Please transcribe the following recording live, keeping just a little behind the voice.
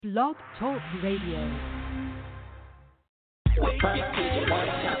Blog Talk Radio. Wake up to your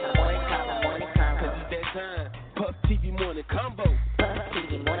morning combo. Cause it's that time. Puff TV morning combo. Puff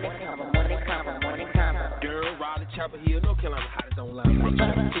TV morning combo. Girl, Raleigh, Chapel Hill, North Carolina, hottest online. Puff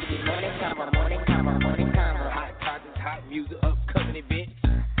TV morning combo. Hot topics, hot music, upcoming events.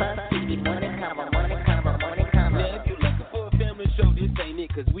 Puff TV morning combo. Now if you're looking for a family show, this ain't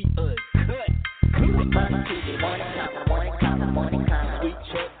it, cause we uncut. Puff TV morning combo. Sweet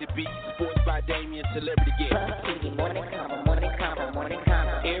chat, the beat, sports by Damien, celebrity guest. Puff TV morning combo.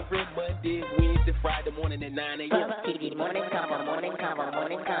 Every Monday, Wednesday, Friday morning at 9 a.m. Puff TV morning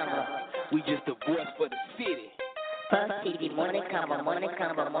combo. We just a voice for the city. Puff TV morning combo.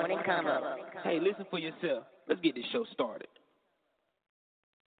 Hey, listen for yourself. Let's get this show started.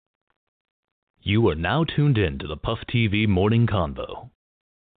 You are now tuned in to the Puff TV Morning Convo.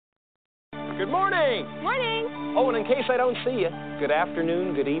 Good morning. Morning. Oh, and in case I don't see you, good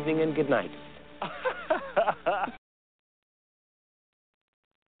afternoon, good evening, and good night.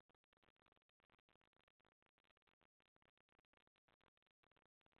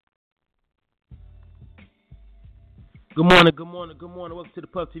 Good morning. Welcome to the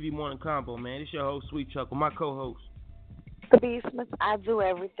Puff TV Morning Combo, man. This your host, Sweet Chuck, with my co-host. The Beastmas, I do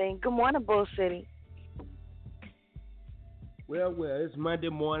everything. Good morning, Bull City. Well, it's Monday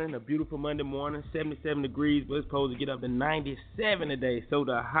morning, a beautiful Monday morning, 77 degrees, but it's supposed to get up to 97 today. So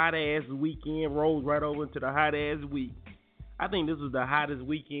the hot-ass weekend rolls right over into the hot-ass week. I think this was the hottest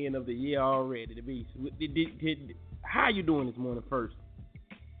weekend of the year already, the Beast. How you doing this morning first?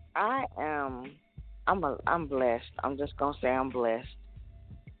 I'm blessed. I'm just going to say I'm blessed.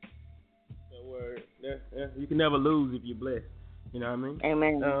 Word. Yeah. You can never lose if you're blessed. You know what I mean?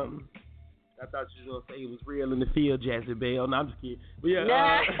 Amen. I thought you were going to say it was real in the field, Jezebel. No, I'm just kidding. But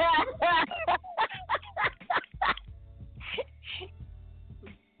yeah.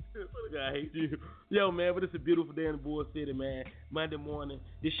 I hate you. Yo, man, but it's a beautiful day in the Bull City, man. Monday morning.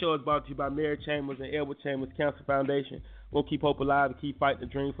 This show is brought to you by Mary Chambers and Edward Chambers Cancer Foundation. We'll keep hope alive and keep fighting the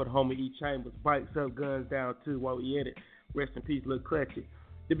dream for the home of E. Chambers. Bikes up, guns down, too, while we at it. Rest in peace, Lil Clutchy.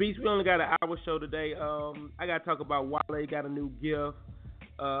 The Beast, we only got an hour show today. I got to talk about Wale got a new gift.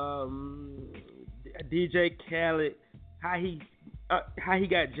 DJ Khaled, how he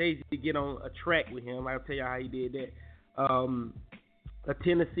got Jay-Z to get on a track with him. I'll tell you how he did that. A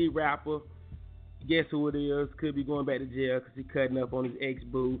Tennessee rapper, guess who it is? Could be going back to jail because he cutting up on his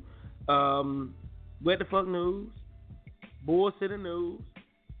ex-boo. What the fuck news? Bull City news.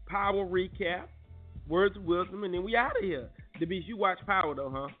 Power recap. Words of wisdom, and then we out of here. The Beast, you watch Power though,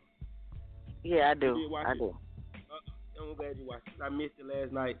 huh? Yeah, I do. I do. I'm glad you watched it. I missed it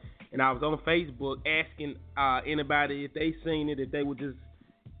last night, and I was on Facebook asking anybody if they seen it, if they would just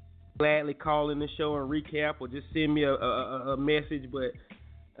gladly call in the show and recap, or just send me a message. But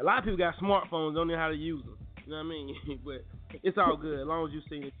a lot of people got smartphones, don't know how to use them. You know what I mean? But it's all good as long as you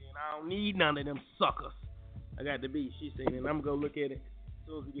seen it. Then I don't need none of them suckers. I got the Beast. She seen it, and I'm gonna go look at it as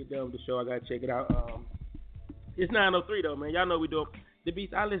soon as we get done with the show. I gotta check it out. It's 9:03 though, man. Y'all know we do. The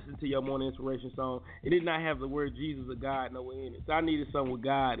Beast, I listened to your morning inspiration song. It did not have the word Jesus or God nowhere in it. So I needed something with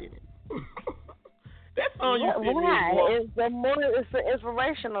God in it. That song you sent me. It's an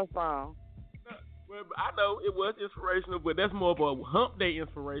inspirational song. Well, I know it was inspirational, but that's more of a hump day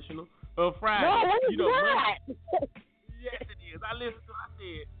inspirational. Friday. No, it's not. Yes, it is. I listened to it. I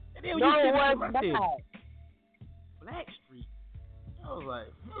said, and then No, it was I said, Blackstreet. I was like,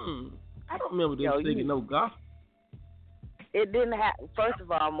 I don't remember them singing no gospel. It didn't have. First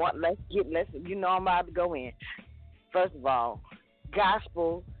of all, let's. You know I'm about to go in. First of all,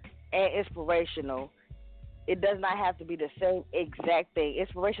 gospel and inspirational. It does not have to be the same exact thing.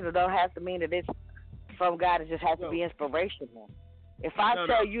 Inspirational don't have to mean that it's from God. It just has to be inspirational. If I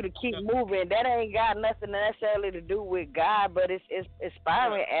tell you to keep moving, that ain't got nothing necessarily to do with God, but it's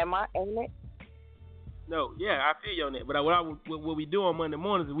inspiring. Ain't it? No, yeah, I feel you on that. But what we do on Monday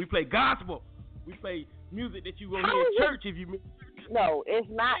mornings is we play gospel. We play music that you gonna hear in church if you miss church. No, it's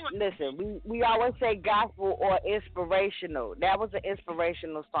not. Listen, we always say gospel or inspirational. That was an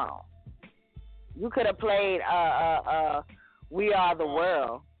inspirational song. You could have played "We Are the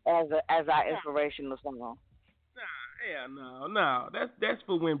World" as our inspirational song. No. That's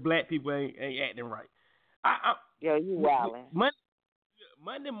for when black people ain't acting right. You wildin'.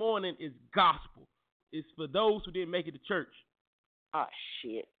 Monday morning is gospel. It's for those who didn't make it to church. Oh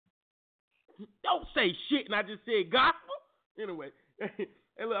shit. Don't say shit, and I just said gospel. Anyway, hey,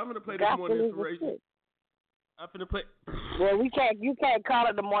 look, I'm gonna play this morning inspiration. I'm gonna play. Well, you can't call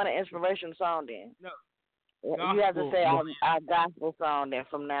it the morning inspiration song then. No. You have to say our gospel song then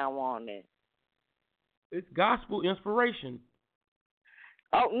from now on then. It's gospel inspiration.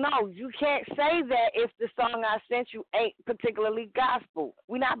 Oh, no, you can't say that if the song I sent you ain't particularly gospel.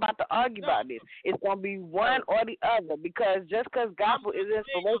 We're not about to argue about this. It's going to be one or the other, because just because gospel is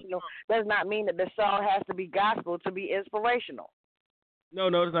inspirational does not mean that the song has to be gospel to be inspirational. No,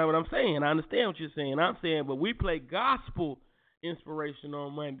 that's not what I'm saying. I understand what you're saying. I'm saying, but we play gospel inspiration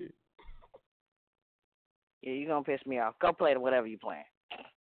on Monday. Yeah, you're going to piss me off. Go play whatever you're playing.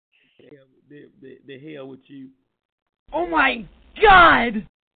 The hell with you. Oh, my God!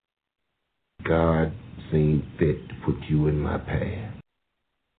 God seemed fit to put you in my path.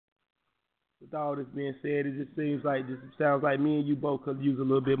 With all this being said, it just sounds like me and you both could use a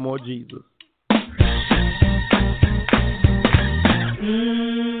little bit more Jesus.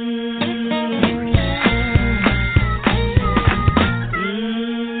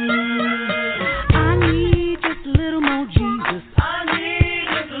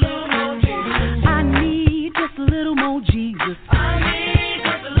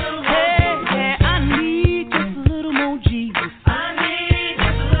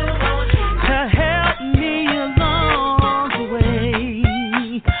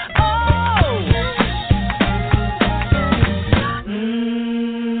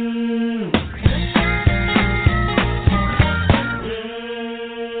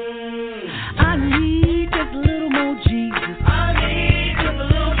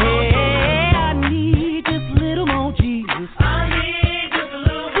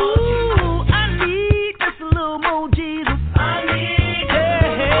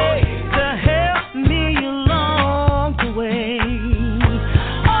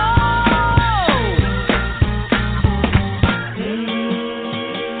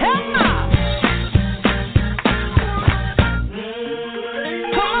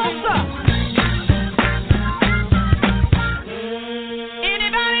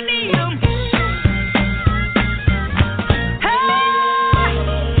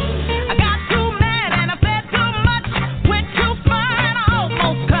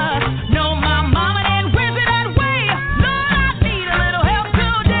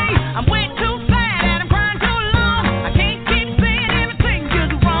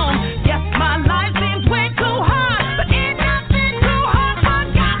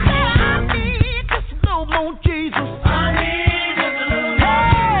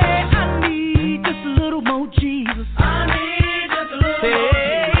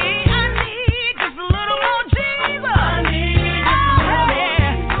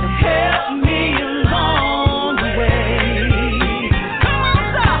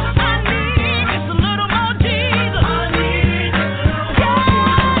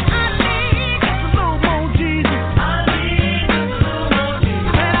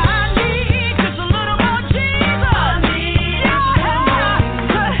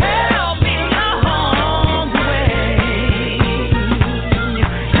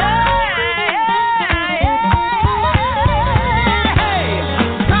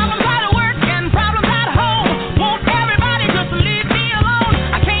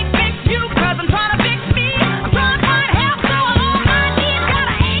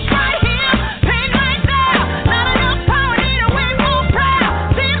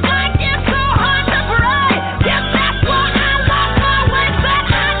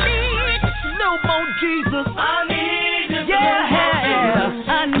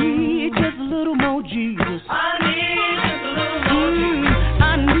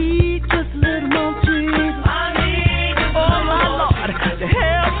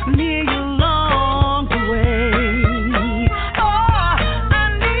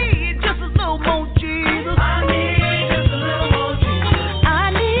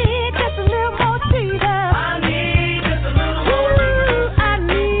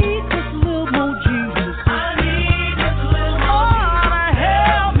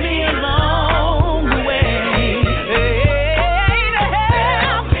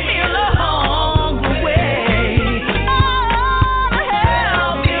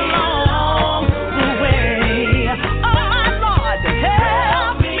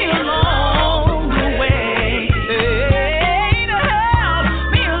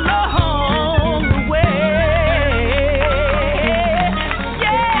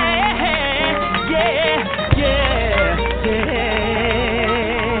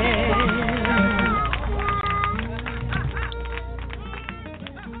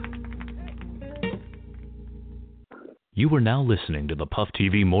 You are now listening to the Puff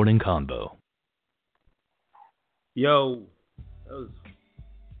TV Morning Convo. Yo, that was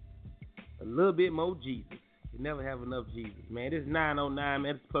a little bit more Jesus. You never have enough Jesus, man. It's 9:09, man.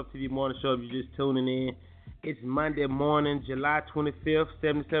 It's the Puff TV Morning Show. If you're just tuning in, it's Monday morning, July 25th,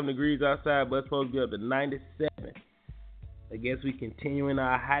 77 degrees outside, but it's supposed to be up to 97. They guess we continuing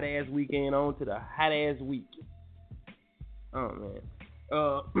our hot ass weekend on to the hot ass week. Oh man.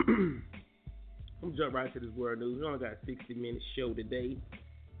 I'm gonna jump right to this world news. We only got a 60-minute show today.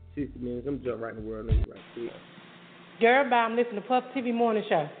 60 minutes. I'm gonna jump right in the world news right quick. Girl, bye. I'm listening to Puff TV Morning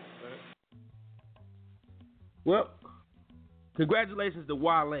Show. Well, congratulations to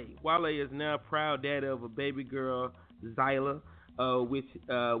Wale. Wale is now proud daddy of a baby girl, Zyla, with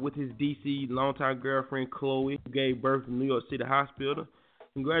his DC longtime girlfriend Chloe, who gave birth in New York City Hospital.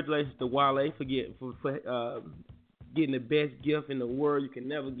 Congratulations to Wale for getting the best gift in the world you can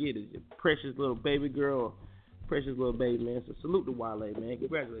never get. Is your precious little baby girl, precious little baby, man. So salute to Wale, man.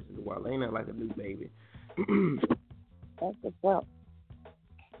 Congratulations to Wale. Ain't nothing like a new baby. That's what's up.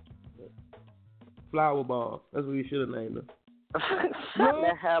 Flower Ball. That's what you should have named her. Shut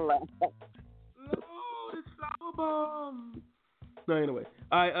the hell up. Lord, it's Flower Ball. No, anyway.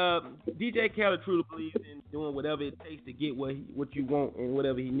 All right, DJ Khaled truly believes in doing whatever it takes to get what you want and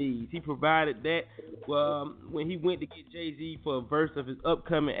whatever he needs. He provided that when he went to get Jay-Z for a verse of his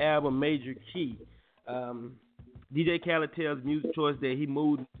upcoming album, Major Key. DJ Khaled tells Music Choice that he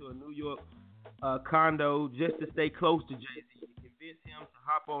moved into a New York condo just to stay close to Jay-Z and convince him to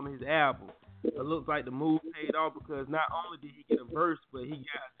hop on his album. It looks like the move paid off because not only did he get a verse, but he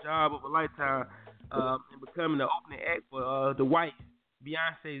got a job of a lifetime in becoming the opening act for the Wife,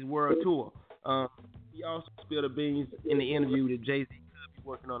 Beyonce's world tour. He also spilled the beans in the interview that Jay-Z could be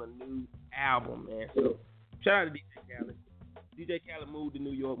working on a new album, man. So shout out to DJ Khaled. DJ Khaled moved to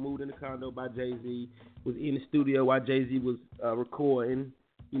New York, moved in the condo by Jay-Z, was in the studio while Jay-Z was recording,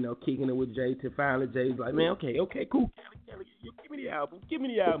 kicking it with Jay, to finally Jay's like, man, okay, cool, Kelly, give me the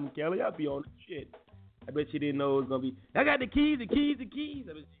album, Kelly, I'll be on it, shit. I bet you didn't know it was going to be, I got the keys. I bet you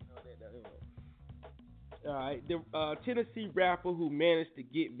know that. Anyway. All right, the Tennessee rapper who managed to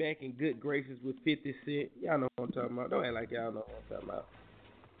get back in good graces with 50 Cent, y'all know what I'm talking about, don't act like y'all know what I'm talking about.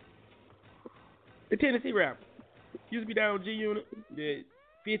 The Tennessee rapper used to be down on G-Unit, the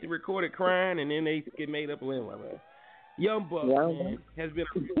 50 recorded crying, and then they get made up and went, man. Young Buck, man, has been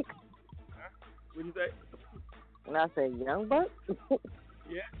arrested. What'd you say? And I said, Young Buck?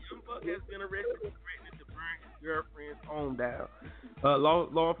 Yeah, Young Buck has been arrested for threatening to burn his girlfriend's home down.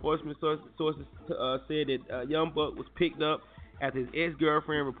 Law enforcement sources said that Young Buck was picked up after his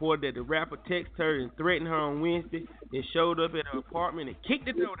ex-girlfriend reported that the rapper texted her and threatened her on Wednesday, then showed up at her apartment and kicked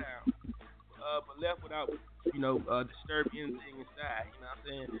the door down, but left without, disturbing anything inside. You know what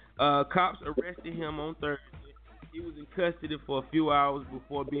I'm saying? Cops arrested him on Thursday. He was in custody for a few hours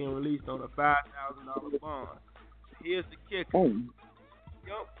before being released on a $5,000 bond. Here's the kicker.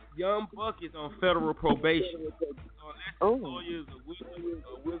 Young Buck is on federal probation. So unless his lawyer is a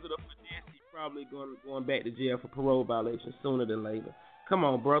wizard of finesse, he's probably going back to jail for parole violations sooner than later. Come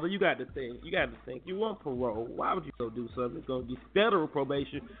on, brother. You got to think. You want parole. Why would you go do something that's going to get federal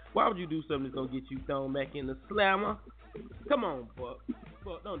probation? Why would you do something that's going to get you thrown back in the slammer? Come on, Buck.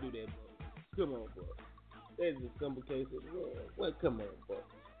 Buck, don't do that, Buck. Come on, Buck. That's a simple case of, well, come on, Buck.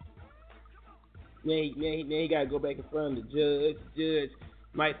 Now he got to go back in front of the judge. The judge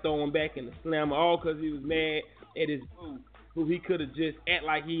might throw him back in the slammer, all because he was mad at his boo, who he could have just act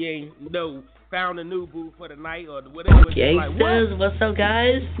like he ain't found a new boo for the night or whatever. Okay, like, what? What's up,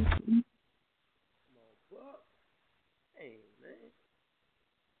 guys? Come on, Buck. Hey,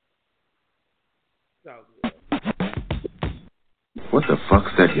 man. What the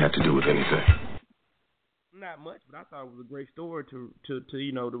fuck's that you have to do with anything? Not much, but I thought it was a great story to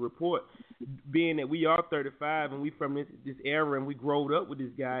the report, being that we are 35 and we from this era and we growed up with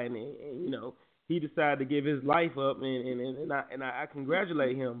this guy and he decided to give his life up and I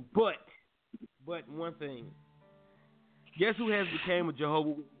congratulate him. But one thing, guess who has became a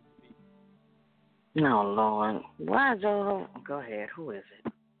Jehovah's Witness? No, Lord. Why Jehovah? Go ahead. Who is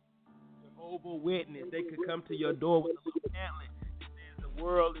it? Jehovah's Witness. They could come to your door with a little pamphlet that says the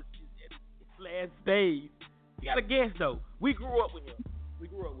world is at its last stage. You gotta guess though. We grew up with him.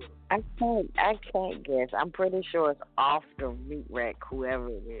 I can't guess. I'm pretty sure it's off the meat rack, whoever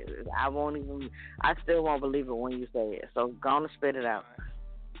it is. I still won't believe it when you say it. So go on and spit it out.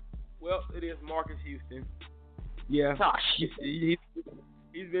 Well, it is Marcus Houston. Yeah. Oh, shit. He's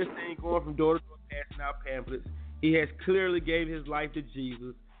been seen going from door to door passing out pamphlets. He has clearly gave his life to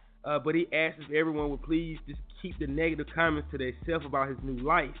Jesus. But he asks if everyone would please just keep the negative comments to themselves about his new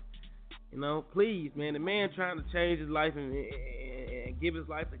life. Please, man. The man trying to change his life and give his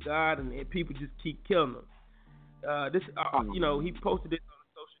life to God, and people just keep killing him. He posted this on a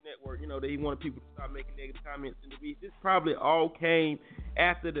social network, that he wanted people to stop making negative comments in the beat. This probably all came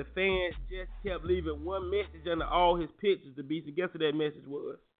after the fans just kept leaving one message under all his pictures. The beast, and guess what that message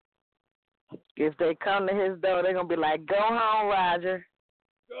was? If they come to his door, they're gonna be like, "Go home, Roger."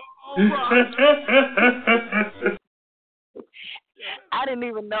 I didn't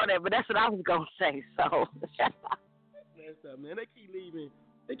even know that, but that's what I was gonna say. So. Messed up, man. They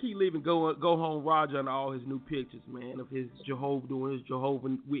keep leaving go home Roger on all his new pictures, man, of his doing his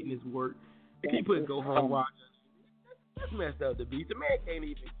Jehovah's Witness work. They keep putting go home Roger. That's messed up. The beast. The man can't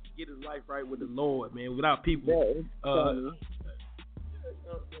even get his life right with the Lord, man, without people. I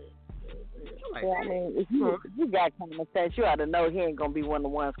mean, if you got common sense, you ought to know he ain't gonna be one of the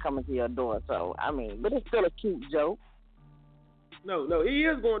ones coming to your door. So, I mean, but it's still a cute joke. No, he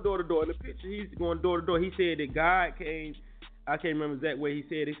is going door to door. In the picture, he's going door to door. He said that God came. I can't remember exact way he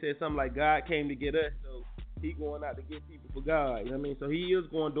said. He said something like God came to get us, so he going out to get people for God. You know what I mean? So he is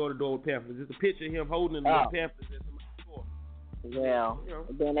going door to door with pamphlets. It's a picture of him holding the pamphlets at somebody's door. Well,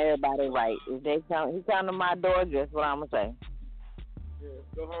 then everybody right. If he come to my door, guess what I'm gonna say? Yeah.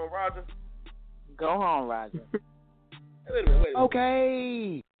 Go home, Roger. Go home, Roger. Wait a minute.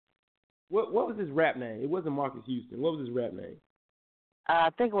 Okay. What was his rap name? It wasn't Marcus Houston. What was his rap name? I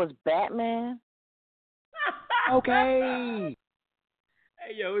think it was Batman. Okay.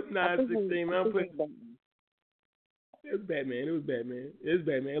 Hey, yo, it's 9:16, man. It was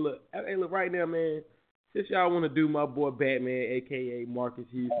Batman. Look, right now, man, since y'all want to do my boy Batman, a.k.a. Marcus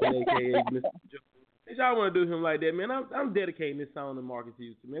Houston, a.k.a. Mr. Joe, since y'all want to do him like that, man, I'm dedicating this song to Marcus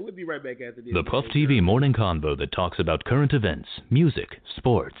Houston, man. We'll be right back after this. The Puff TV Morning Convo that talks about current events, music,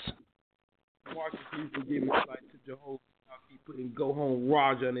 sports. Marcus Houston giving his life to Jehovah. I'll keep putting Go Home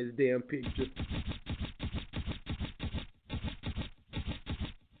Roger on his damn picture.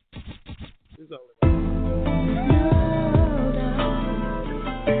 It's all about.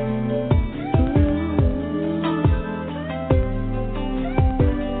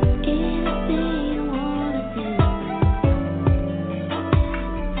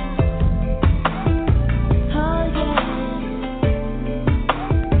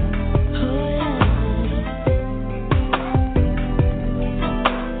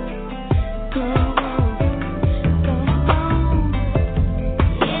 Go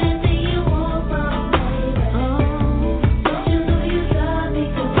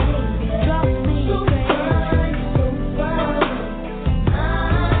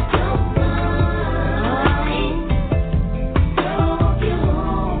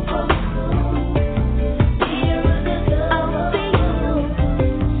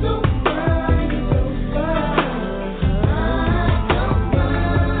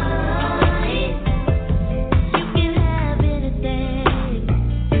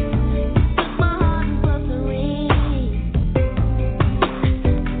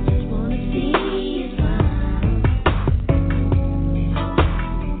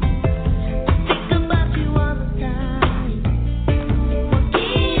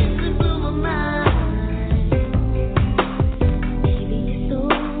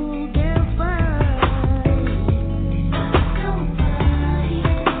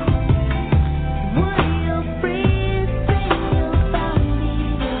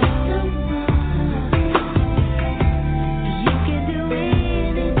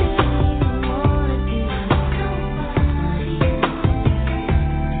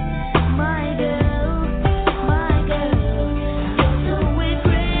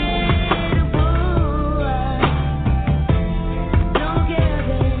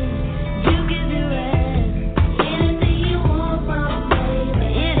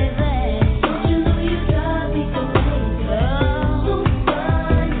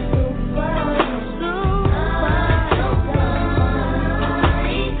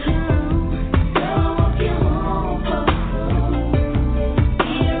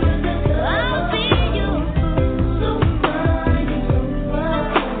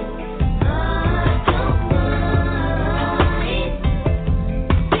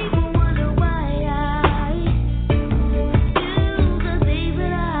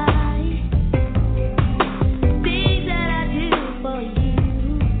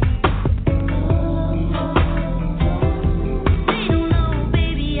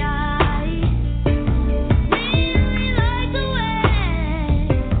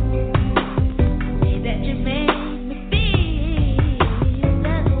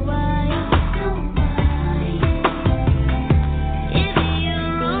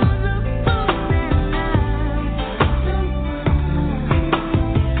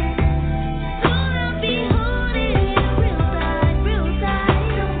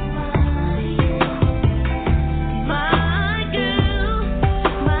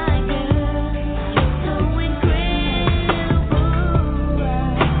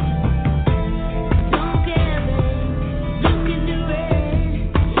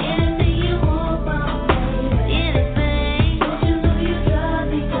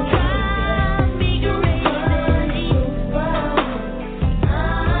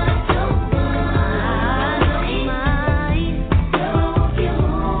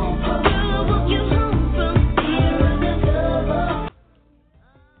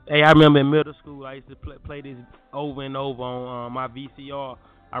Hey, I remember in middle school, I used to play this over and over on my VCR.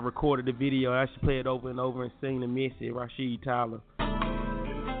 I recorded the video. I used to play it over and over and sing the Missy, Rasheed Tyler.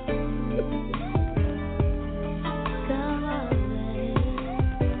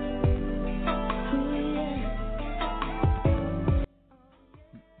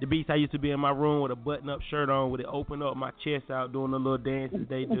 The beats, I used to be in my room with a button-up shirt on, with it open up, my chest out, doing the little dances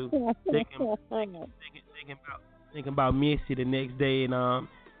they do. thinking about Missy the next day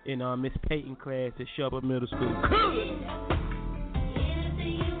in Miss Peyton class at Shelby Middle School.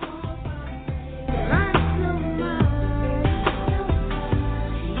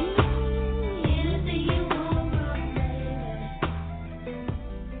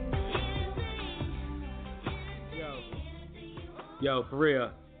 Yo, for real,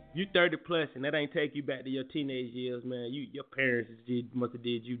 you 30 plus, and that ain't take you back to your teenage years, man. Your parents must have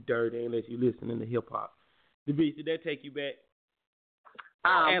did you dirty unless you listening to hip hop. The beat, did that take you back?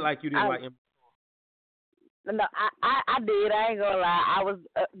 Act like you didn't like him. No, I did. I ain't gonna lie.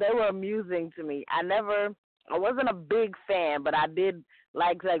 They were amusing to me. I wasn't a big fan, but I did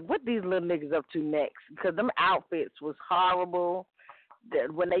like what these little niggas up to next, because them outfits was horrible.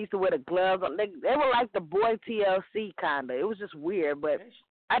 When they used to wear the gloves on, they were like the boy TLC kinda. It was just weird, but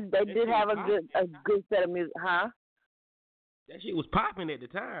they did have a good set of music, huh? That shit was popping at the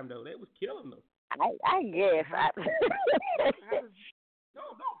time though. That was killing them. I guess. No,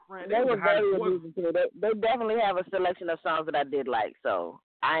 friend. They were very amusing too. They definitely have a selection of songs that I did like, so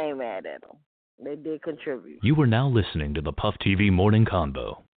I ain't mad at them. They did contribute. You are now listening to the Puff TV Morning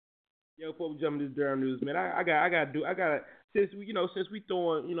Convo. Yo, before we jump into this damn news, man, I gotta since we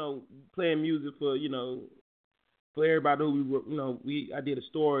throwing, playing music for, for everybody who I did a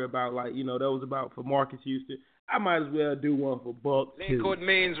story about, that was about for Marcus Houston. I might as well do one for Buck too. Liquid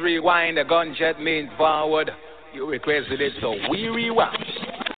means rewind, a gunshot means forward. You requested it, so we rewind.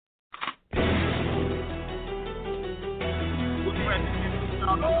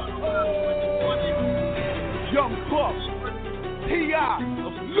 Young Buck, T.I.,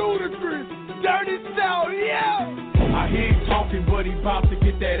 Ludacris, Dirty South, yeah! I hear him talking, but he bout to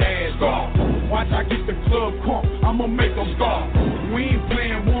get that ass off. Watch, I get the club crunk, I'ma make them stop. We ain't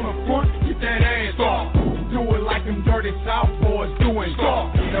playing front, get that ass off. Do it like them Dirty South boys doing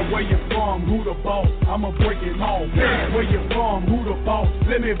golf. Now where you from, who the boss, I'ma break him off. Where you from, who the boss,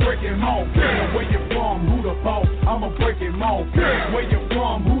 let me break him off. Now where you from, who the boss, I'ma break him off. Where you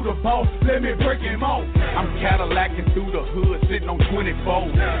from, who the boss, let me break him off. I'm Cadillacing through the hood, sitting on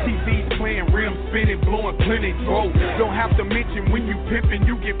 24. TV's playing, rims spinning, blowing plenty throat. Don't have to mention when you pimpin',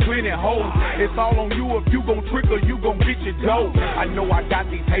 you get plenty hoes. It's all on you, if you gon' trick or you gon' get your dough. I know I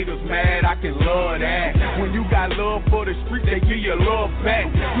got these haters mad, I can love that. When you got love for the street, they give you love back.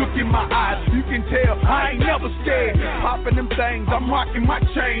 Look in my eyes, you can tell I ain't never scared. Popping them things, I'm rocking my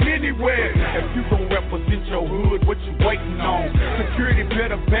chain anywhere. If you gon' represent your hood, what you waiting on? Security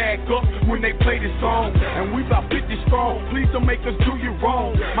better back up when they play this song. And we about 50 strong, please don't make us do you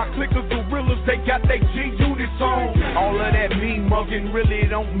wrong. My clickers gorillas, they got they G-Units on. All of that mean mugging really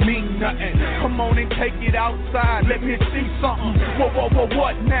don't mean nothing. Come on and take it outside, let me see something. Whoa,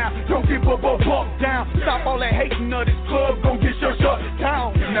 what now? Don't get buck down. Stop all that hating of this club, gon' get your shut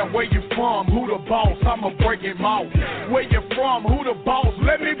down. Now where you from? Who the boss? I'ma break him off. Where you from? Who the boss?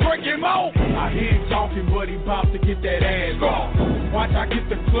 Let me break him off. I hear him talking, but he bout to get that ass off. Watch, I get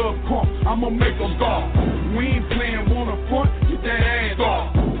the club crunk, I'ma make them golf. We ain't playing front, get that ass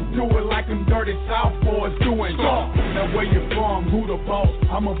off. Do it like them Dirty South boys doing golf. Now where you from? Who the boss?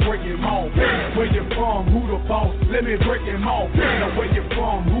 I'ma break him off. Where you from? Who the boss? Let me break him off. Now where you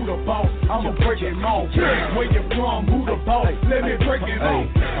from? Who the boss? I'ma break him off. Where you from? Who the boss? Let me break him off.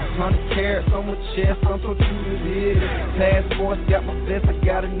 I'm 100 carats on my chest, I'm so true to this. Passports got my vest, I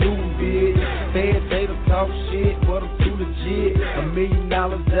got a new bid. Feds, they don't talk shit, but I'm too legit. $1 million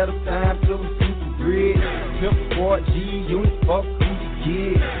at a time till I'm super grid. Pimp Sport, G-Unit, fuck who you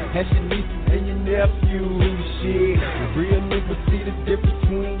get. Has your nieces and your nephew, shit. The real niggas see the difference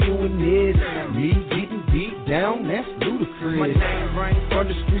between you and this. Me getting beat down, that's ludicrous. My name rang from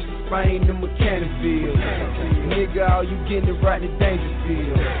the streets of Spain to Mechanicsville. Nigga, all you getting it right in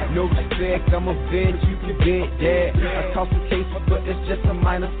Dangerfield. No respect, I'm a vent, you can vent that. I caught some cases, but it's just a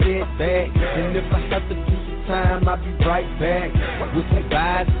minor setback. And if I have to do some time, I'll be right back. With some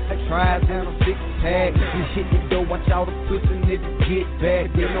vibes, tries, and a six-pack. We hit the door, watch all the pussy niggas get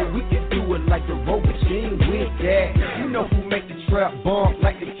back. They know we can do it like the road machine with that. You know who make the trap bump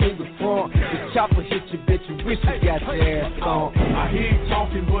like the king of front. The chopper hit you, bitch, you wish you got your ass on. I hear him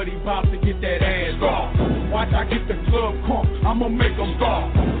talking, but he bout to get that ass off. Watch, I get the club crunk, I'ma make them golf.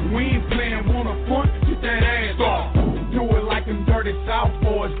 We ain't playing front, get that ass off. Do it like them Dirty South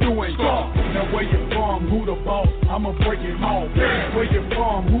boys boys doing stomp. Now where you from? Who the boss? I'ma break him off. Where you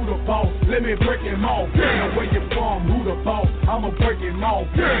from? Who the boss? Let me break him off. Now where you from? Who the boss? I'ma break him off.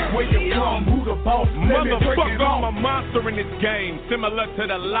 Where you from? Who the boss? Let me break him off. I'm a monster in this game, similar to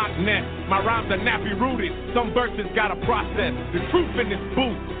the Loch Ness. My rhymes are nappy rooted. Some verses got a process. The truth in this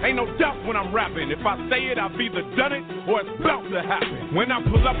booth, ain't no doubt when I'm rapping. If I say it, I've either done it or it's about to happen. When I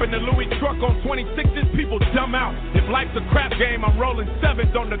pull up in the Louis truck on 26s, people dumb out. If life's a crap game, I'm rolling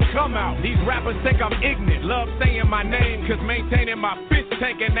sevens on the come out. These rappers think I'm ignorant, love saying my name, cause maintaining my fish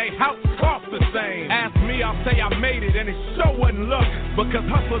tank and they house cost the same. Ask me, I'll say I made it, and it sure wasn't luck, because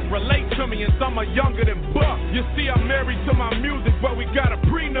hustlers relate to me and some are younger than Buck. You see, I'm married to my music, but we got a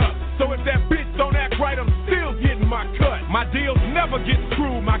prenup. So if that bitch don't act right, I'm still getting my cut. My deals never get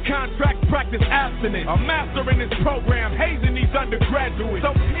screwed, my contracts practice abstinence. A master in this program, hazing these undergraduates.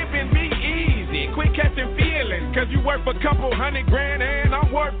 So pimping me easy, quit catching feelings, cause you worth a couple $100,000 and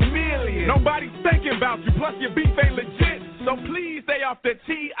I'm worth millions. Nobody's thinking about you, plus your beef ain't legit. So please stay off the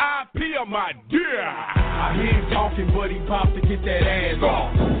TIP of my dear. I hear him talking, but he bout to get that ass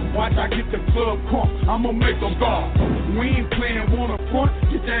off. Watch I get the club crunk, I'ma make him golf. We ain't playing one up front,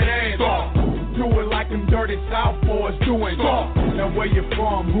 get that ass off. Do it like them dirty South boys doing golf. Now where you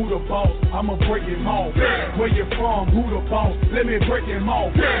from, who the boss? I'ma break him off. Where you from, who the boss? Let me break him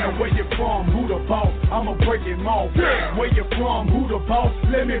off. Now where you from, who the boss? I'ma break him off. Where you from, who the boss?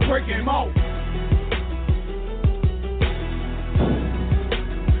 Let me break him off.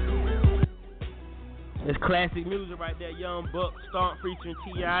 It's classic music right there. Young Buck, Stomp featuring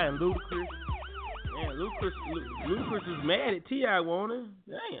T.I. and Ludacris. Man, Ludacris is mad at T.I. won't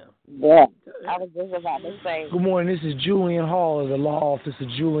he? Damn. Yeah, I was just about to say. Good morning, this is Julian Hall of the law office of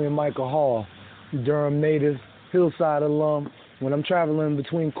Julian Michael Hall, Durham native, Hillside alum. When I'm traveling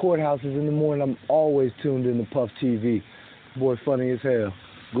between courthouses in the morning, I'm always tuned in to Puff TV. Boy, funny as hell.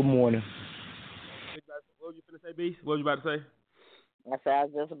 Good morning. What were you finna say, Beast? What were you about to say? I was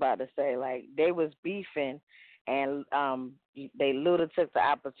just about to say, like, they was beefing, and Luda took the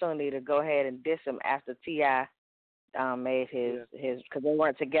opportunity to go ahead and diss him after T.I. Made his, because they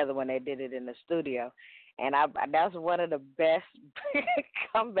weren't together when they did it in the studio. And that's one of the best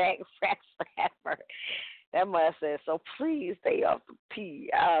comeback raps ever. That must have said, so please stay off the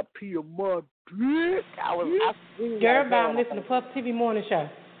T.I.P. of my dick. Girl, I'm listening to Puff TV Morning Show.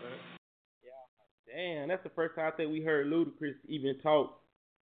 Damn, that's the first time I think we heard Ludacris even talk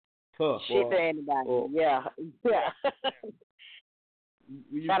tough. Shit to anybody. Yeah.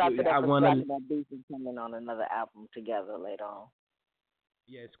 Shout out to that Beast is coming on another album together later on.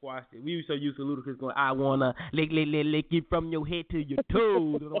 Yeah, squashed it. We were so used to Ludacris going, I wanna lick it from your head to your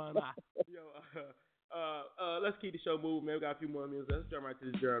toes. Let's keep the show moving, man. We got a few more minutes. Let's jump right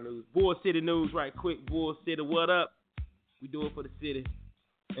to this journal news. Bull City news right quick. Bull City, what up? We do it for the city.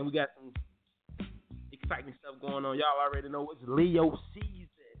 And we got some exciting stuff going on. Y'all already know it's Leo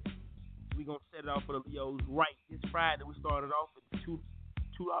season. We're going to set it off for the Leos right this Friday. We started off with $2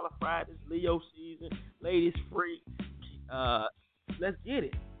 Fridays, Leo season. Ladies free. Let's get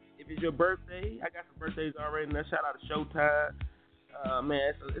it. If it's your birthday, I got some birthdays already. Now shout out to Showtime.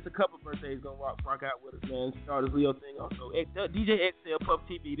 Man, it's a couple birthdays going to rock out with us, man. Start this Leo thing also. DJ XL Puff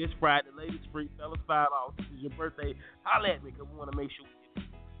TV this Friday. Ladies free. Fellas $5. This is your birthday. Holla at me because we want to make sure we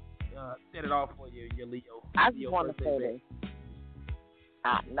set it off for you, your Leo. I just want to say this.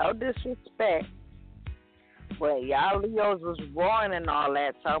 No disrespect, but y'all Leos was roaring and all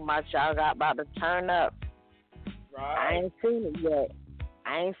that, talking about y'all got about to turn up. Right. I ain't seen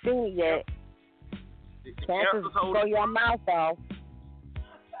it yet. Chances throw your mouth off.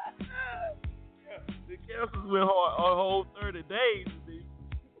 The cancels went hard a whole 30 days.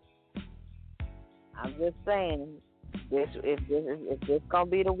 I'm just saying. If this gonna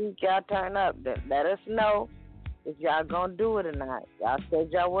be the week y'all turn up, then let us know if y'all gonna do it or not. Y'all said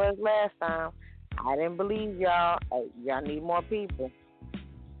y'all was last time. I didn't believe y'all. Hey, y'all need more people.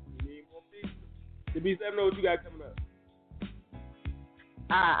 You need more people. The B7 know what you got coming up.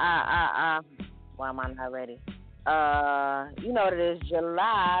 Why am I not ready? You know what it is,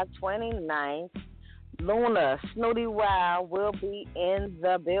 July 29th. Luna Snooty Wild will be in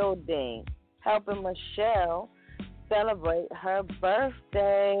the building, helping Michelle celebrate her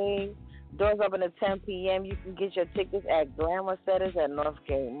birthday. Doors open at 10 p.m. You can get your tickets at Glamour Setters at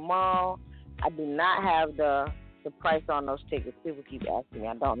Northgate Mall. I do not have the price on those tickets. People keep asking me.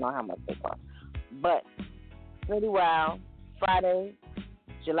 I don't know how much they cost. But Snooty Wild, Friday,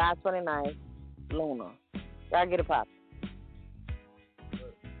 July 29th, Luna. Y'all get it poppin'.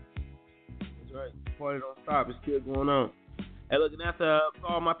 That's right. Party don't stop. It's still going on. Hey, look, and after for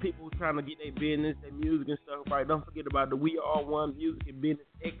all my people who's trying to get their business, their music and stuff right, don't forget about the We Are One Music and Business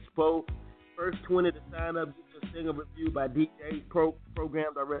Expo. First 20 to sign up, get your single reviewed by DJs,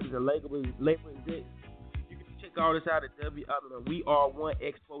 program directors, and label execs. You can check all this out at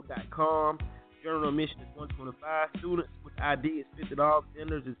weare1expo.com. General admission is $125. Students with ID is $50.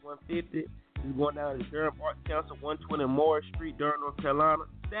 Vendors is $150. It's going down to Durham Arts Council, 120 Morris Street, Durham, North Carolina,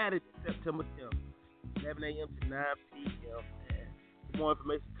 Saturday, September 10th, 11 a.m. to 9 p.m. For more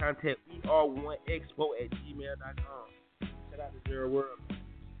information, contact weare1expo@gmail.com. Shout out to Zero World.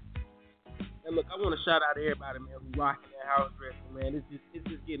 And look, I want to shout out to everybody, man, who rocking that house dressing, man. It's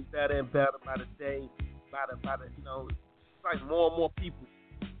just getting better and better by the day, by the you know, it's like more and more people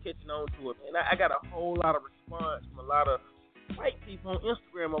catching on to it, man. I got a whole lot of response from a lot of white people on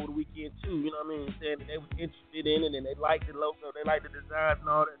Instagram over the weekend too. You know what I mean? Saying that they was interested in it and they liked the logo, they liked the designs and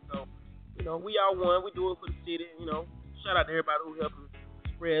all that. So, you know, we are one. We do it for the city. You know, shout out to everybody who helping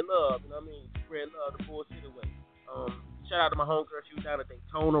spread love. You know what I mean? Spread love the bullshit away. Shout out to my homegirl. She was down at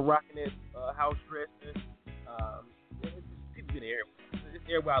Daytona rocking that house dressing. People get everywhere. Just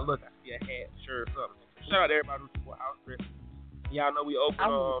everywhere I look, I see a hat, shirt, something. Shout out to everybody who support house dressing. Y'all know we open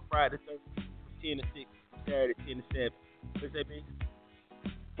on Friday, Thursday, from 10 to 6, Saturday, 10 to 7. What's that, B?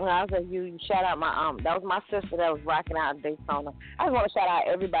 Well, I was like, you shout out my that was my sister that was rocking out in Daytona. I just want to shout out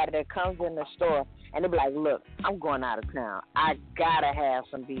everybody that comes in the store and they be like, look, I'm going out of town. I gotta have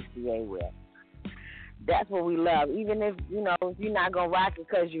some BCA wear. That's what we love. Even if, you know, if you're not going to rock it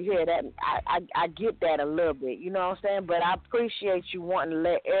because you hear that, I get that a little bit, you know what I'm saying? But I appreciate you wanting to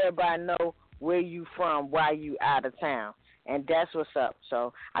let everybody know where you from while you out of town. And that's what's up.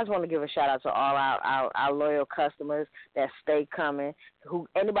 So I just want to give a shout out to all our loyal customers that stay coming.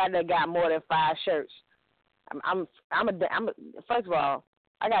 Anybody that got more than 5 shirts. First of all,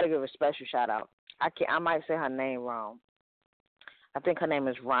 I got to give a special shout out. I might say her name wrong. I think her name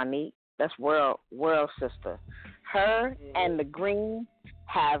is Ronique. That's World Sister. Her and the Green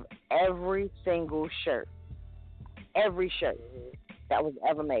have every single shirt. Every shirt that was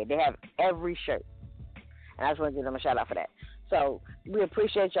ever made. They have every shirt. And I just want to give them a shout out for that. So we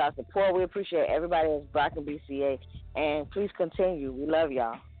appreciate y'all support. We appreciate everybody that's rocking BCA. And please continue. We love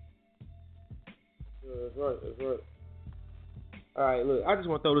y'all. That's right. All right, look, I just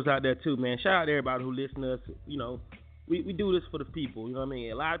want to throw this out there too, man. Shout out to everybody who listens to us. You know, we do this for the people. You know what I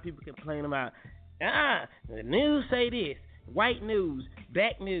mean? A lot of people complain about, the news say this, white news,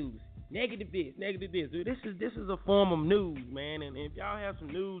 black news, negative this. This is a form of news, man. And if y'all have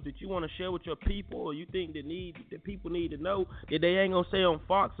some news that you want to share with your people, or you think that people need to know that they ain't gonna say on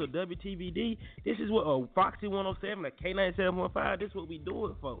Fox or WTVD, this is what Foxy 107 or K97.5. This is what we do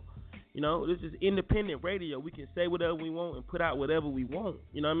it for. You know, this is independent radio. We can say whatever we want and put out whatever we want.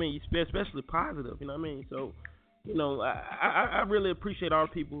 You know what I mean? Especially positive. You know what I mean? So, you know, I really appreciate all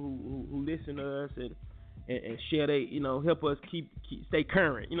the people who listen to us and share they, you know, help us keep stay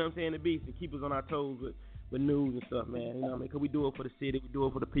current. You know what I'm saying? The beast and keep us on our toes with news and stuff, man. You know what I mean? Because we do it for the city, we do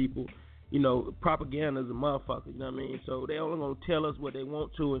it for the people. You know, propaganda is a motherfucker. You know what I mean? So they only gonna tell us what they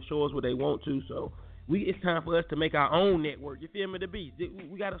want to and show us what they want to. So it's time for us to make our own network. You feel me? The beast.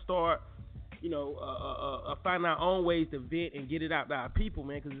 We got to start, you know, find our own ways to vent and get it out to our people,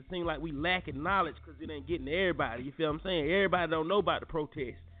 man, because it seems like we lacking knowledge because it ain't getting to everybody. You feel what I'm saying? Everybody don't know about the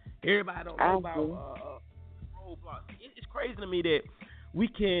protest. Everybody don't know about roadblocks. It's crazy to me that we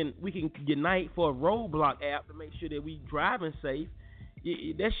can unite for a roadblock app to make sure that we driving safe.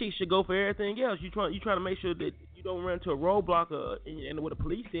 That shit should go for everything else. You trying to make sure that you don't run into a roadblock and what the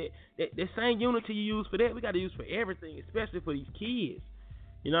police said. That same unity you use for that, we got to use for everything, especially for these kids.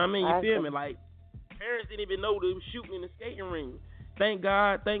 You know what I mean? You feel me? Like, parents didn't even know they were shooting in the skating ring. Thank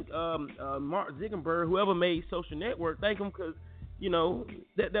God, thank Mark Zuckerberg, whoever made Social Network, thank him, because, you know,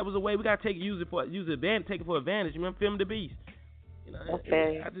 that was a way we got to use it for advantage, take it for advantage. You remember Film the Beast? You know, I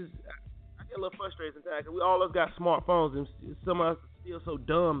get a little frustrated sometimes because we all of us got smartphones and some of us are still so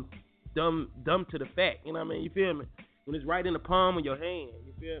dumb to the fact. You know what I mean? You feel me? When it's right in the palm of your hand.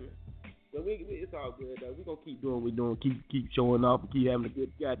 You feel me? But it's all good, though. We're going to keep doing what we're doing, keep showing off, and keep having a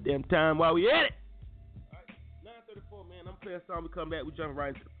good goddamn time while we at it. All right, 9:34, man. I'm playing a song. We come back. We jump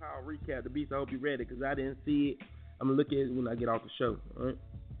right into the power recap. The Beast, I hope you're ready, because I didn't see it. I'm going to look at it when I get off the show. All right?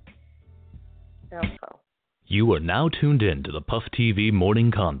 Okay. You are now tuned in to the Puff TV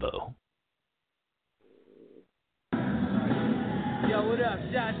Morning Convo. Yo, what up?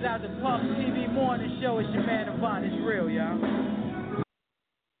 Shouts out to Puff TV Morning Show. It's your man, Devon. It's real, y'all.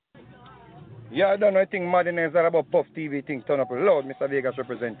 Yeah, I don't know anything mad in there. It's all about Puff TV thing. Turn up loud. Mr. Vegas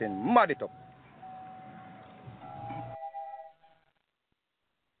representing. Mad it up.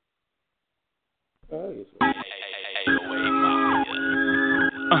 Hey, wait,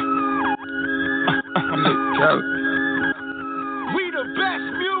 We the best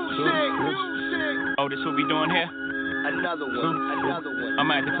music. Oh, this what we doing here? Another one. I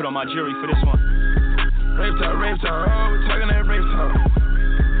might have to put on my jury for this one. Rave talk, oh, we're talking that rave talk.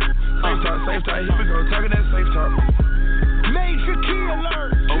 Safe talk, here we go, talking that safe talk. Major key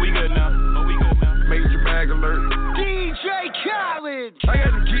alert. Oh, we good now. Major bag alert. DJ Khaled. I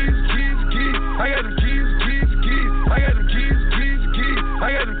got the keys. I got the keys. I got the keys.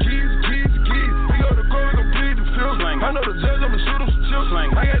 I got the keys. We go to court, we gon' plead the field. I know the judge, I'ma shoot him some chips.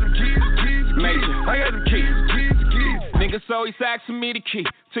 I got the keys. Major. I got the keys. Niggas always asking me the key.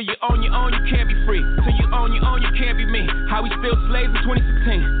 Till you own your own, you can't be free. Till you own your own, you can't be me. How we still slaves in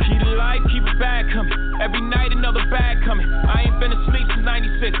 2016. Key to life, keep a bag coming. Every night another bag coming. I ain't been asleep since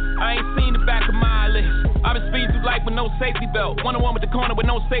 96. I ain't seen the back of my eyelids. I've been speeding through life with no safety belt. 101 with the corner with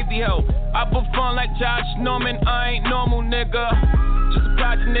no safety help. I put fun like Josh Norman. I ain't normal, nigga. Just a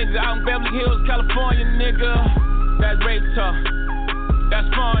project nigga out in Beverly Hills, California, nigga. That's rape talk. That's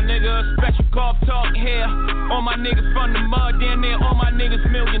fun, nigga. Special golf talk here. All my niggas from the mud, damn near all my niggas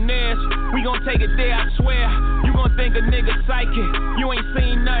millionaires. We gon' take it there, I swear. You gon' think a nigga psychic. You ain't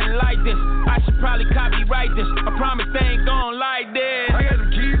seen nothing like this. I should probably copyright this. I promise they ain't gon' like this. I got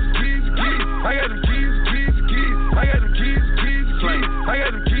the keys. I got the keys. I got the keys. I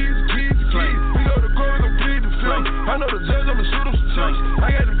got the keys. We go to court, we gon' plead the field. I know the judge, I'ma shoot him some chips.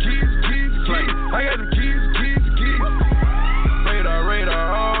 I got the keys. I got the keys.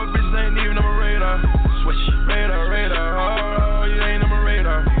 Radar, oh, bitches ain't even on my radar. Switch. Radar, oh, you ain't on my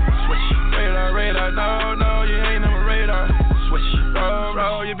radar. Switch. Radar, no, you ain't on my radar. Switch.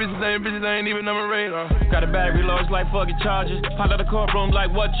 Oh, your bitches ain't even on my radar. Got a battery low, it's like fucking charges. Pop out the courtroom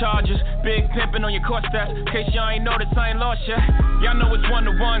like what charges? Big pimpin' on your court stats. Case y'all ain't noticed, I ain't lost yet. Y'all know it's 1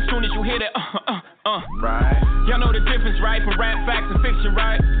 to 1 soon as you hit it. Right. Y'all know the difference, right? From rap facts and fiction,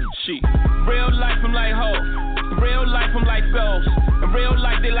 right? Shit. Real life, I'm like hoes. In real life, I'm like ghosts. In real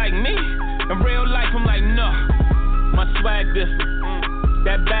life, they like me. In real life, I'm like, no. My swag different.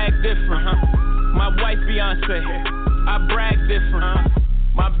 That bag different, My wife Beyonce. I brag different,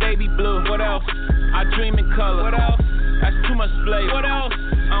 My baby blue. What else? I dream in color. What else? That's too much flavor. What else?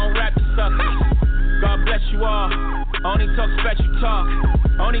 I don't rap the suckers. God bless you all. I only talk special talk.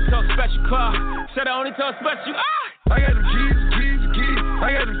 I only talk special car. Said I only talk special. I got the keys.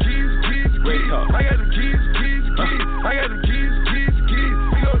 I got the keys. I got the keys. I got the keys.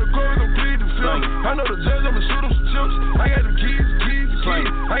 We go to court, we gon' plead the field. I know the judge, I'ma shoot him some chips. I got the keys.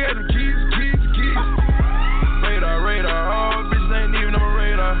 I got the keys. Radar, oh, bitches ain't even on my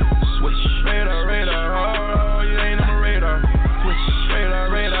radar. Switch. Radar, oh, you ain't on my radar. Switch.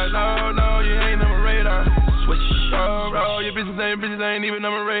 Radar, no, you ain't on my radar. Switch. Oh, your bitches ain't even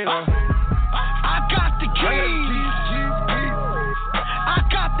on my radar. I got the keys. I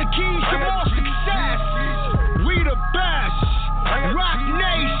got the keys to more success. We the best. Rock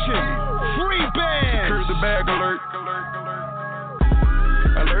Nation. Free band. Heard the bag alert.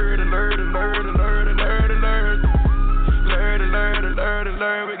 Alert.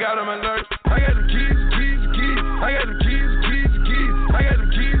 We got them alert. I got the keys. I got the keys. I got the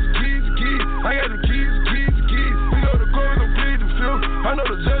keys. I got the keys. We go to court, we gon' plead the field. I know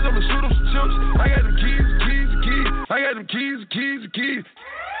the judge, I'ma shoot him some chips. I got the keys. I got the keys.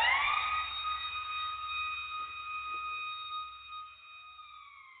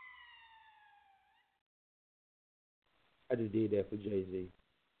 I just did that for Jay-Z.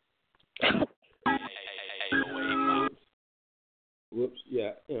 Whoops,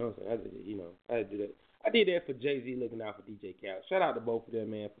 yeah, you know what I'm saying. I had to do that. I did that for Jay-Z, looking out for DJ Khaled. Shout out to both of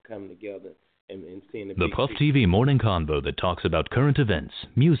them, man, for coming together and seeing the big Puff picture. TV morning convo that talks about current events,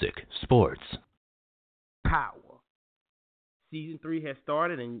 music, sports. Power. Season 3 has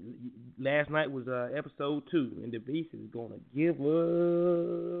started, and last night was episode 2, and the Beast is going to give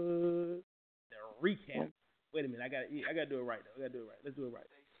us the recap. Wait a minute, I gotta do it right though. Let's do it right.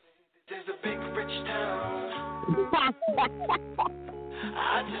 There's a big rich town.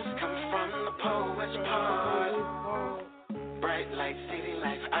 I just come from the poet's part. Bright light, city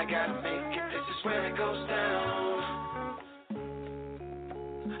life, I gotta make it. This is where it goes down.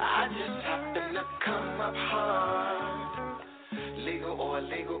 I just happen to come up hard. Legal or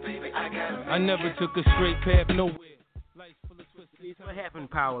illegal, baby, I gotta make it. I never took a straight path nowhere. What happened,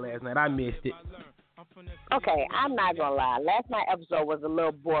 Power, last night? I missed it. Okay, I'm not gonna lie. Last night's episode was a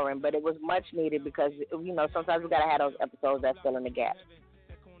little boring, but it was much needed because sometimes we gotta have those episodes that fill in the gap.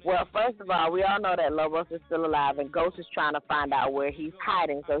 Well, first of all, we all know that Lobos is still alive, and Ghost is trying to find out where he's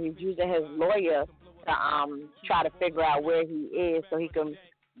hiding. So he's using his lawyer to try to figure out where he is, so he can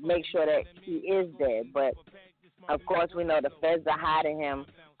make sure that he is dead. But of course, we know the feds are hiding him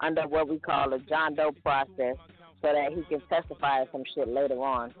under what we call a John Doe process so that he can testify some shit later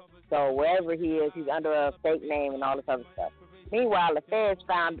on. So wherever he is, he's under a fake name and all this other stuff. Meanwhile, the feds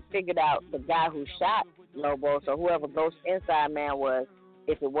figured out the guy who shot Lobos, or whoever Ghost Inside Man was,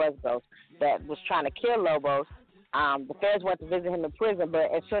 if it was Ghost, that was trying to kill Lobos. The feds went to visit him in prison,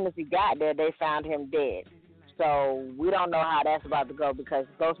 but as soon as he got there, they found him dead. So we don't know how that's about to go because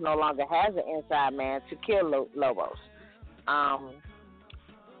Ghost no longer has an inside man to kill Lobos.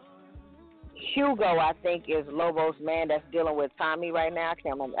 Hugo, I think, is Lobo's man that's dealing with Tommy right now. I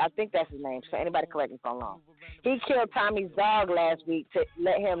can't remember. I think that's his name. So anybody correct me if I'm wrong. He killed Tommy's dog last week to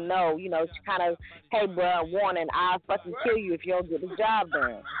let him know, kind of, hey, bro, warning, I'll fucking kill you if you don't get the job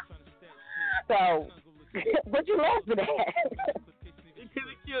done. So, what you laughing at?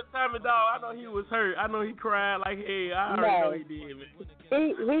 He killed Tommy dog. I know he was hurt. I know he cried like, hey, I already know he did, man.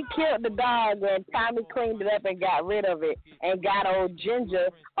 He killed the dog and Tommy cleaned it up and got rid of it and got old Ginger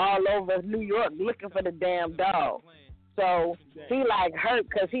all over New York looking for the damn dog. So he like hurt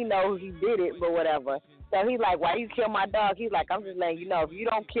because he knows he did it, but whatever. So he's like, why you kill my dog? He's like, I'm just letting you know, if you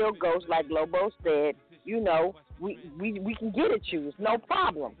don't kill Ghost like Lobo said, we can get at you. It's no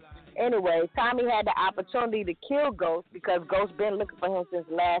problem. Anyway, Tommy had the opportunity to kill Ghost because Ghost been looking for him since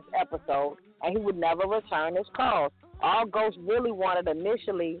last episode, and he would never return his calls. All Ghost really wanted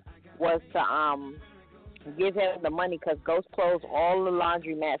initially was to give him the money because Ghost closed all the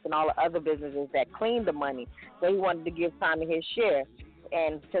laundromats and all the other businesses that cleaned the money. So he wanted to give Tommy his share.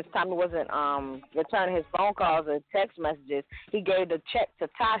 And since Tommy wasn't returning his phone calls or text messages, he gave the check to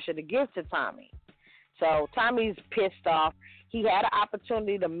Tasha to give to Tommy. So Tommy's pissed off. He had an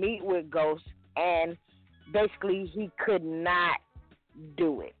opportunity to meet with Ghost, and basically he could not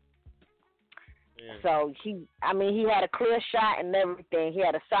do it. Yeah. So he had a clear shot and everything. He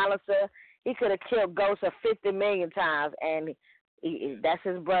had a silencer. He could have killed Ghost 50 million times, and that's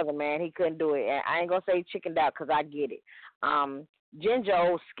his brother, man. He couldn't do it. And I ain't gonna say he chickened out because I get it. Ginger,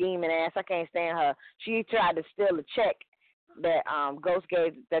 old scheming ass, I can't stand her. She tried to steal a check that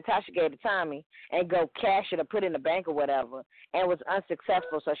that Tasha gave to Tommy and go cash it or put it in the bank or whatever, and was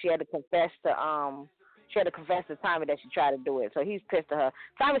unsuccessful. So she had to confess to Tommy that she tried to do it. So he's pissed at her.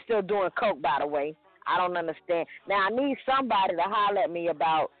 Tommy's still doing coke, by the way. I don't understand. Now I need somebody to holler at me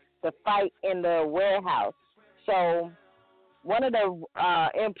about the fight in the warehouse. So one of the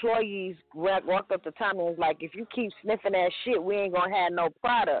employees walked up to Tommy and was like, if you keep sniffing that shit, we ain't gonna have no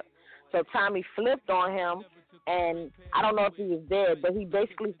product. So Tommy flipped on him. And I don't know if he was dead, but he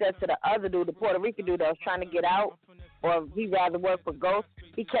basically said to the other dude, the Puerto Rican dude that was trying to get out, or if he'd rather work for Ghost,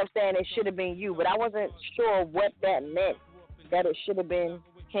 he kept saying it should have been you, but I wasn't sure what that meant, that it should have been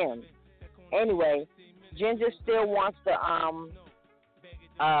him. Anyway, Ginger still wants to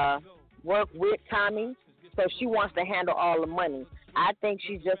work with Tommy, so she wants to handle all the money. I think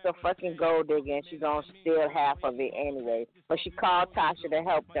she's just a fucking gold digger, and she's going to steal half of it anyway. But she called Tasha to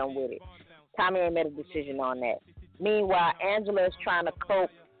help them with it. Tommy ain't made a decision on that. Meanwhile, Angela is trying to cope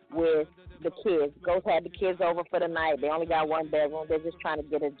with the kids. Ghost had the kids over for the night. They only got one bedroom. They're just trying to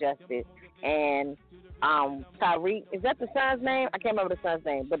get adjusted. And Tyreek, is that the son's name? I can't remember the son's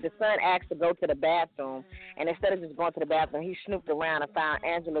name. But the son asked to go to the bathroom. And instead of just going to the bathroom, he snooped around and found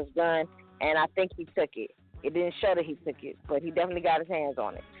Angela's gun. And I think he took it. It didn't show that he took it, but he definitely got his hands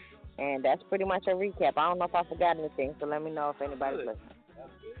on it. And that's pretty much a recap. I don't know if I forgot anything, so let me know if anybody's listening.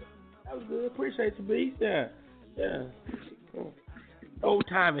 That was good. Appreciate you, Beast. Yeah. Old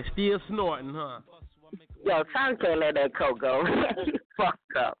time is still snorting, huh? Yo, Tommy can't let that coke go.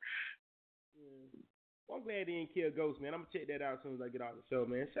 Fucked up. Well, I'm glad he didn't kill Ghost, man. I'm gonna check that out as soon as I get off the show,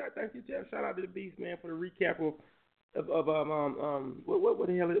 man. Thank you, Jeff. Shout out to the Beast, man, for the recap of what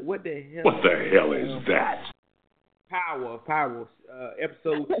the hell is that? Power,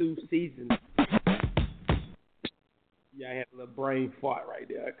 episode 2, season. Yeah, I had a little brain fart right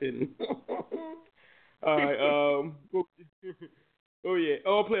there. I couldn't. All right. Oh yeah.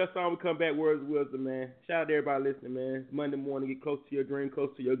 I'll play a song. We come back. Words of wisdom, man. Shout out to everybody listening, man. It's Monday morning. Get close to your dream,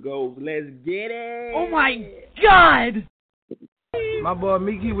 close to your goals. Let's get it. Oh my God. My boy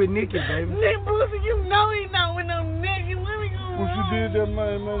Mickey with Nikki, baby. Nick Boosie, you know he not with no Nikki. Let me go. What you did that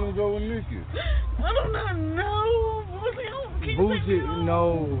man him go with Nikki? I do not know. Boosie,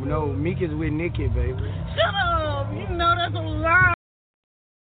 no, Mickey's with Nikki, baby. Shut up. You know that's a lie.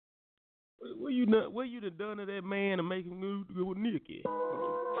 What you done to that man to make him move to go with Nikki?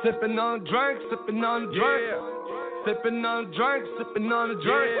 Sipping on a drink, sipping on a drink. Yeah. Sipping on a drink, sipping on a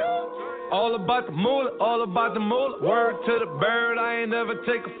drink. Yeah. All about the moolah, all about the moolah. Word to the bird, I ain't never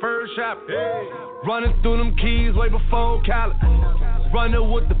take a first shot. Hey. Running through them keys way before Cali. Running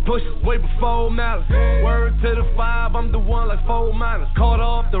with the pushes way before Malice. Word to the 5, I'm the one like 4 minus. Caught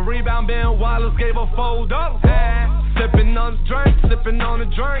off the rebound, Ben Wallace gave her $4. Sipping on the drink, sipping on the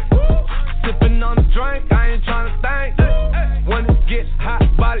drink. Sipping on the drink, I ain't tryna think. When it gets hot,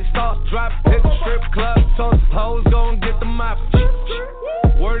 body start dropping. Hit the strip club, so the hoes gon' get the mop.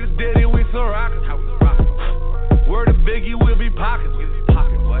 Word to Diddy, we some rockets. Word to Biggie, we'll be pockets.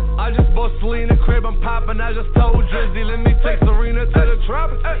 I just bought Selena crib, I'm popping. I just told Drizzy, let me take Serena to the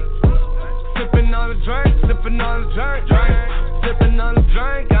tropics. Sipping on the drink, sipping on the drink. Sipping on the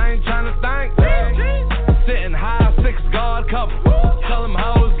drink, I ain't tryna think. Sitting high, 6 guard cover. Tell them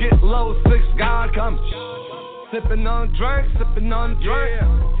hoes get low, 6 guard cover. Sipping on the drink, sipping on the drink.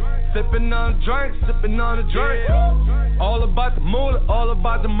 Sipping on the drink, sipping on the drink. All about the moolah, all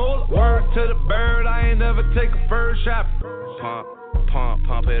about the moolah. Word to the bird, I ain't never take a first shot.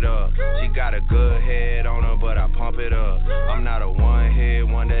 Pump it up. She got a good head on her, but I pump it up. I'm not a one-hit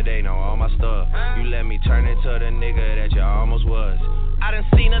wonder, they know all my stuff. You let me turn into the nigga that you almost was. I done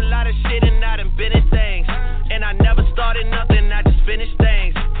seen a lot of shit and I done been in things. And I never started nothing, I just finished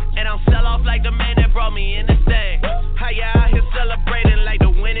things. And I'm sell off like the man that brought me in this thing. How you out here celebrating like the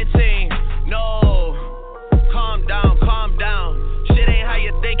winning team? No, calm down, calm down. Shit ain't how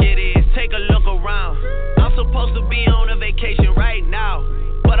you think it is, take a look around. I'm supposed to be on a vacation right now,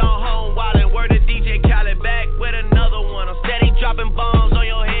 but I'm home wildin', word to DJ Khaled, back with another one. I'm steady dropping bombs on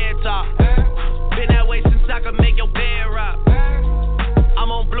your head top. Been that way since I could make your bed rock. I'm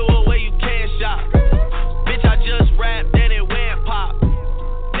on blue away, you can't shop. Bitch, I just rapped and it went pop.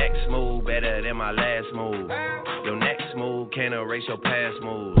 Next move better than my last move. Your next move can't erase your past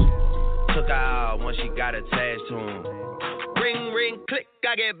moves. Took her out once she got attached to him. Ring, ring, click,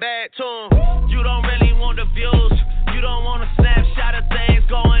 I get back to him. You don't really want the views. You don't want a snapshot of things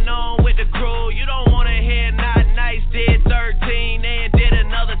going on with the crew. You don't want to hear not nice, did 13 and did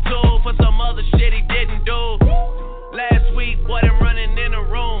another 2 for some other shit he didn't do. Last week, boy, them running in the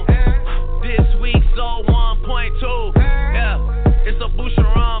room. This week, sold 1.2. Yeah, it's a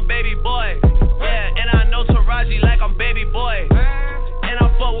Boucheron, baby boy. Yeah, and I know Taraji like I'm baby boy. And I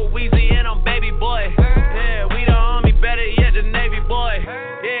fuck with Weezy and I'm baby boy. Yeah, we the army, better yet the Navy boy.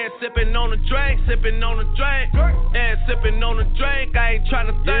 Yeah, sipping on the drink, sipping on the drink. Yeah, sipping on the drink, I ain't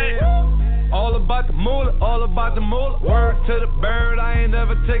tryna think. All about the moolah, all about the moolah. Word to the bird, I ain't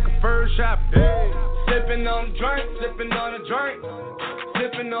never take a first shot. Sipping on the drink, sipping on the drink.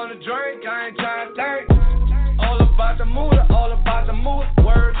 Sipping on the drink, I ain't tryna think. All about the moolah, all about the moolah.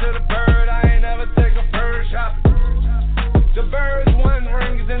 Word to the bird, I ain't never take a first shot. The birds win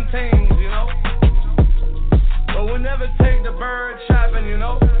rings and teams, you know. But we'll never take the bird shopping, you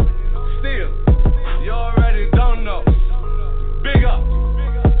know. Still, you already don't know. Big up,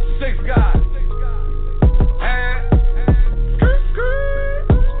 6 guys. And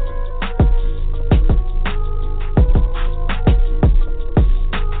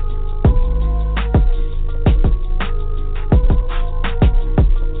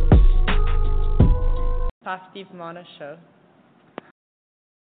Positive Mona Show.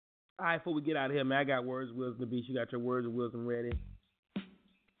 All right, before we get out of here, man, I got words of wisdom. The beach, you got your words of wisdom ready.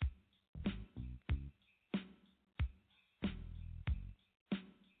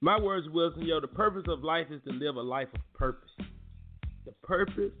 My words of wisdom, yo, the purpose of life is to live a life of purpose. The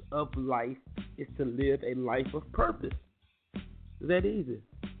purpose of life is to live a life of purpose. It's that easy.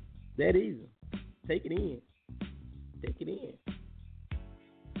 That easy. Take it in. Take it in.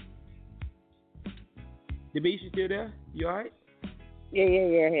 The beach, you still there? You all right?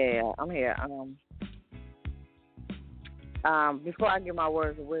 Yeah. I'm here. Before I give my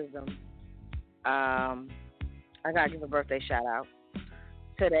words of wisdom, I gotta give a birthday shout out.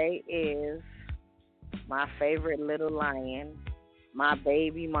 Today is my favorite little lion, my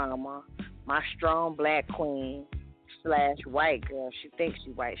baby mama, my strong black queen / white girl. She thinks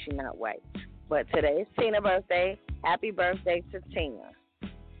she's white. She's not white. But today is Tina's birthday. Happy birthday to Tina.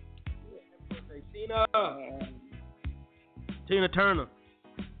 Hey, Tina. Tina Turner.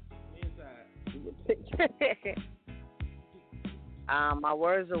 My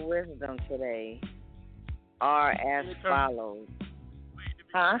words of wisdom today are as follows.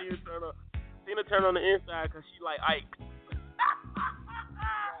 Huh? Tina Turner on the inside because she like Ike.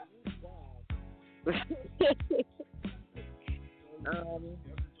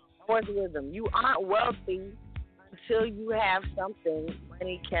 Words of wisdom. You aren't wealthy until you have something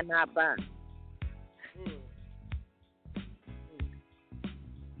money cannot buy.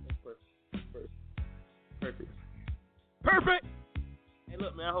 Perfect. Hey, look,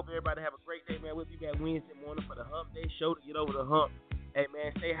 look, man, I hope everybody have a great day, man. We'll be back Wednesday morning for the Hump Day show to get over the hump. Hey,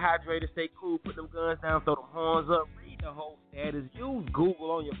 man, stay hydrated, stay cool, put them guns down, throw them horns up, read the whole status, use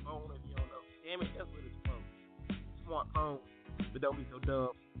Google on your phone if you don't know. Damn it, that's what it's for. Smartphone, but don't be so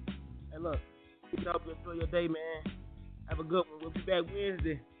dumb. Hey, look, I hope you enjoy your day, man. Have a good one. We'll be back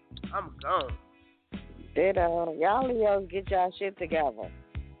Wednesday. I'm gone. Ditto. Y'all Leos, get y'all shit together.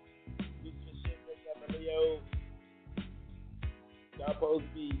 Get your shit together, Leo. Y'all supposed to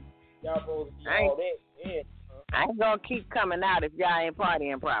be all that. Yeah. I ain't gonna keep coming out if y'all ain't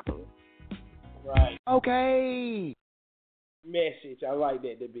partying properly. Right. Okay. Message. I like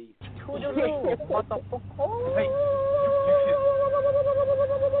that to be.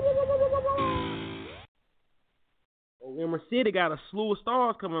 Oh, Emerald City got a slew of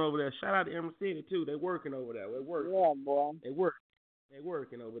stars coming over there. Shout out to Emerald City too. They working over there. They working. Yeah, boy. They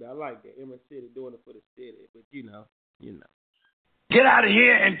working over there. I like that. Emerald City doing it for the city, but you know. Get out of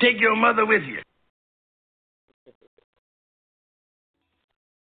here and take your mother with you.